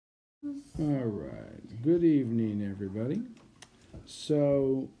All right. Good evening, everybody.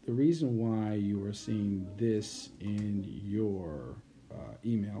 So, the reason why you are seeing this in your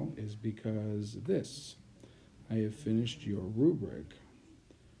email is because this. I have finished your rubric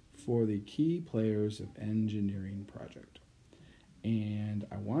for the Key Players of Engineering project. And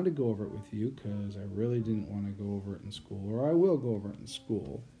I wanted to go over it with you because I really didn't want to go over it in school, or I will go over it in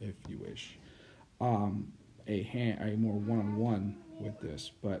school if you wish. A more one-on-one with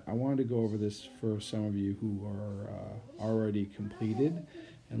this, but I wanted to go over this for some of you who are already completed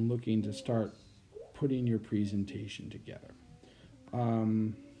and looking to start putting your presentation together.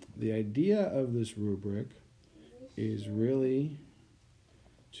 The idea of this rubric is really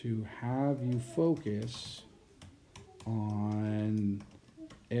to have you focus on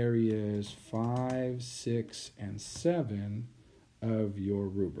areas 5, 6, and 7 of your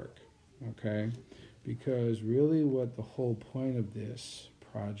rubric, okay? Because really what the whole point of this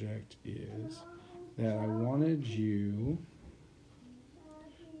project is that I wanted you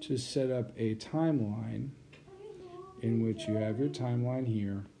to set up a timeline in which you have your timeline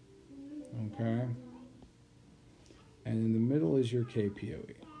here, okay? And in the middle is your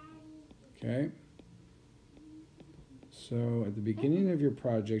KPOE, okay? So at the beginning of your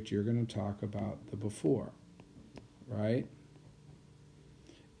project, you're going to talk about the before, right?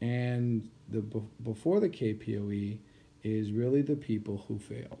 And the before the KPOE is really the people who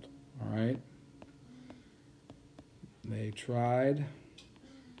failed, all right? They tried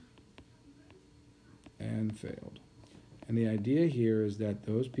and failed. And the idea here is that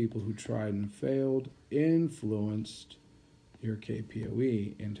those people who tried and failed influenced your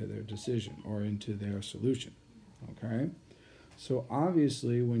KPOE into their decision or into their solution, okay? So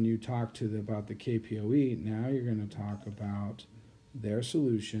obviously when you talk about the KPOE, now you're going to talk about their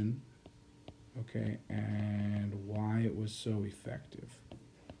solution, okay, and why it was so effective.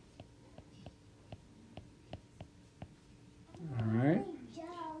 All right?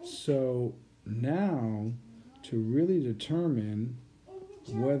 So now, to really determine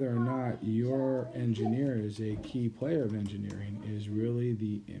whether or not your engineer is a key player of engineering is really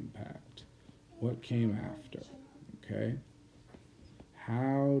the impact. What came after, okay?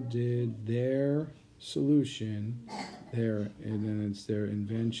 How did their solution, and then it's their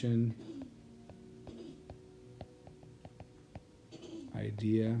invention,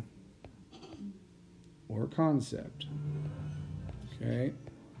 idea, or concept, okay?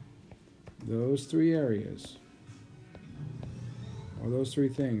 Those three areas, or those three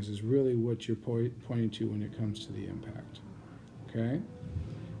things, is really what you're pointing to when it comes to the impact, okay?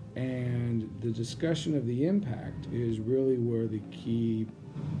 And the discussion of the impact is really where the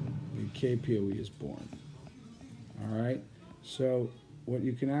KPOE is born. All right? So what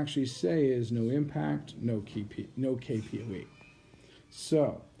you can actually say is no impact, no KPOE.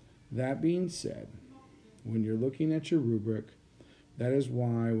 So that being said, when you're looking at your rubric, that is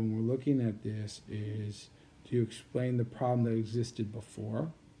why when we're looking at this is, do you explain the problem that existed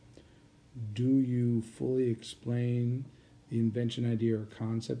before? Do you fully explain the invention, idea, or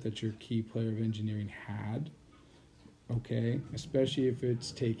concept that your key player of engineering had? Okay, especially if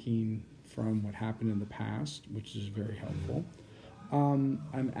it's taking from what happened in the past, which is very helpful.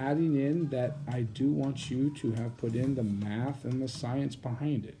 I'm adding in that I do want you to have put in the math and the science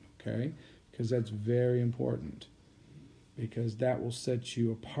behind it, okay? Because that's very important, because that will set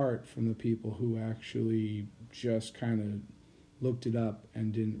you apart from the people who actually just kind of looked it up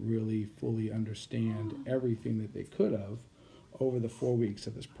and didn't really fully understand everything that they could have over the 4 weeks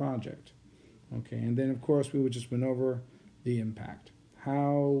of this project. Okay, and then of course we just went over the impact.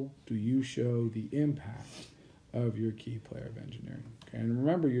 How do you show the impact of your key player of engineering? Okay, and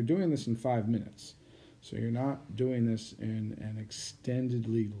remember, you're doing this in 5 minutes, so you're not doing this in an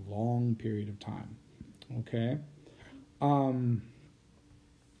extendedly long period of time. Okay,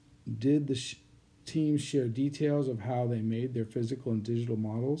 did the team share details of how they made their physical and digital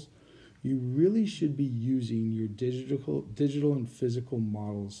models? You really should be using your digital and physical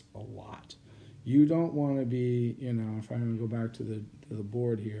models a lot. You don't want to be, if I'm going to go back to the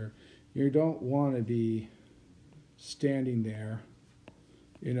board here, you don't want to be standing there,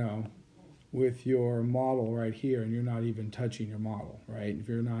 with your model right here, and you're not even touching your model, right? If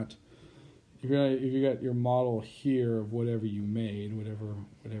you got your model here of whatever you made,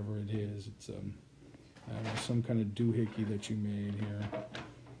 whatever it is, it's some kind of doohickey that you made here.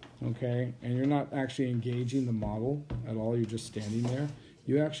 Okay, and you're not actually engaging the model at all, you're just standing there.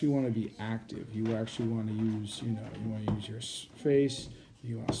 You actually want to be active. You actually want to use, you want to use your face,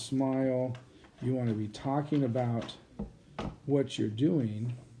 you want to smile, you want to be talking about what you're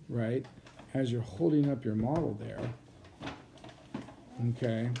doing, right, as you're holding up your model there.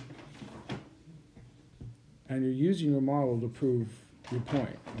 Okay, and you're using your model to prove your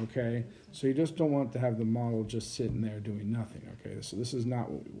point, okay? So you just don't want to have the model just sitting there doing nothing, okay? So this is not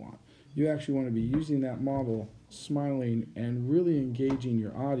what we want. You actually want to be using that model, smiling, and really engaging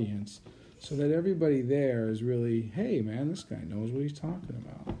your audience so that everybody there is really, hey, man, this guy knows what he's talking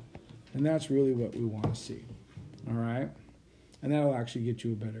about. And that's really what we want to see, all right? And that'll actually get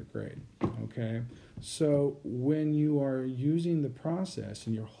you a better grade, okay? So when you are using the process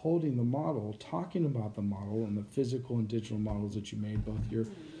and you're holding the model, talking about the model and the physical and digital models that you made, both your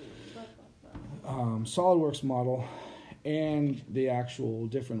SolidWorks model and the actual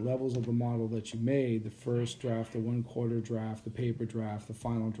different levels of the model that you made, the first draft, the 1/4 draft, the paper draft, the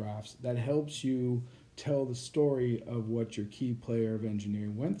final drafts, that helps you tell the story of what your key player of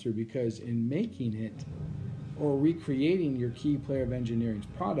engineering went through, because in making it or recreating your key player of engineering's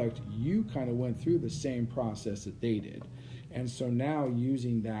product, you kind of went through the same process that they did. And so now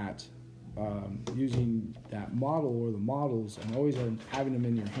using that model or the models and always having them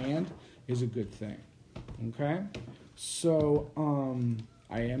in your hand is a good thing, okay? So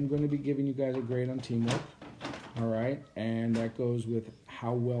I am going to be giving you guys a grade on teamwork, all right? And that goes with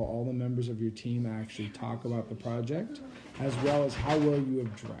how well all the members of your team actually talk about the project, as well as how well you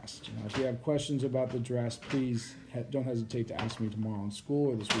have dressed. Now, if you have questions about the dress, please don't hesitate to ask me tomorrow in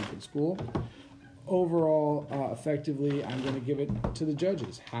school or this week at school. Overall, effectively, I'm going to give it to the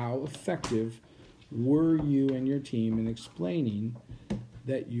judges. How effective were you and your team in explaining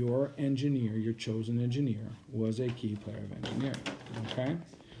that your engineer, your chosen engineer, was a key player of engineering, okay?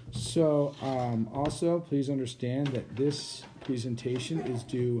 So also, please understand that this presentation is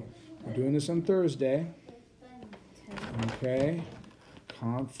due, we're doing this on Thursday, okay?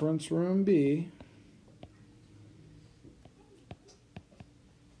 Conference room B.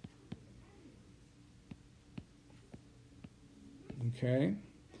 Okay?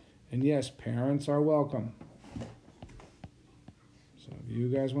 And yes, parents are welcome. So if you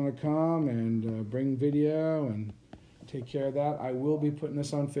guys want to come and bring video and take care of that, I will be putting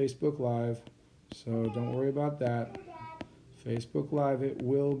this on Facebook Live, so don't worry about that. Facebook Live, it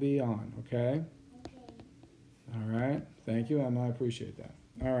will be on, okay? All right. Thank you, Emma. I appreciate that.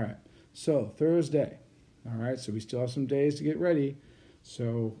 All right. So Thursday. All right. So we still have some days to get ready.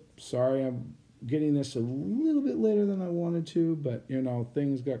 So sorry I'm getting this a little bit later than I wanted to, but you know,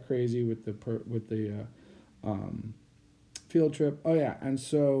 things got crazy with the field trip. Oh yeah. And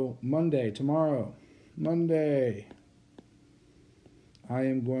so tomorrow, Monday, I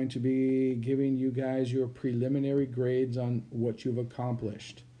am going to be giving you guys your preliminary grades on what you've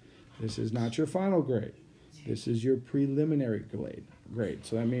accomplished. This is not your final grade. This is your preliminary grade.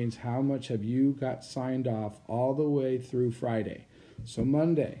 So that means how much have you got signed off all the way through Friday. So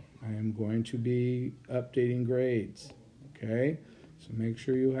Monday, I am going to be updating grades, okay? So make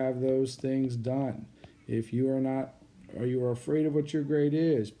sure you have those things done. If you are not, or you are afraid of what your grade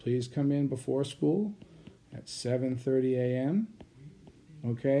is, please come in before school at 7:30 a.m.,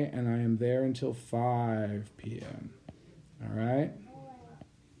 okay? And I am there until 5 p.m., all right?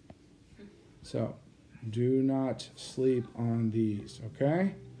 So do not sleep on these,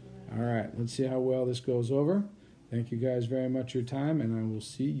 okay? All right, let's see how well this goes over. Thank you guys very much for your time, and I will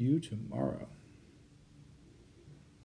see you tomorrow.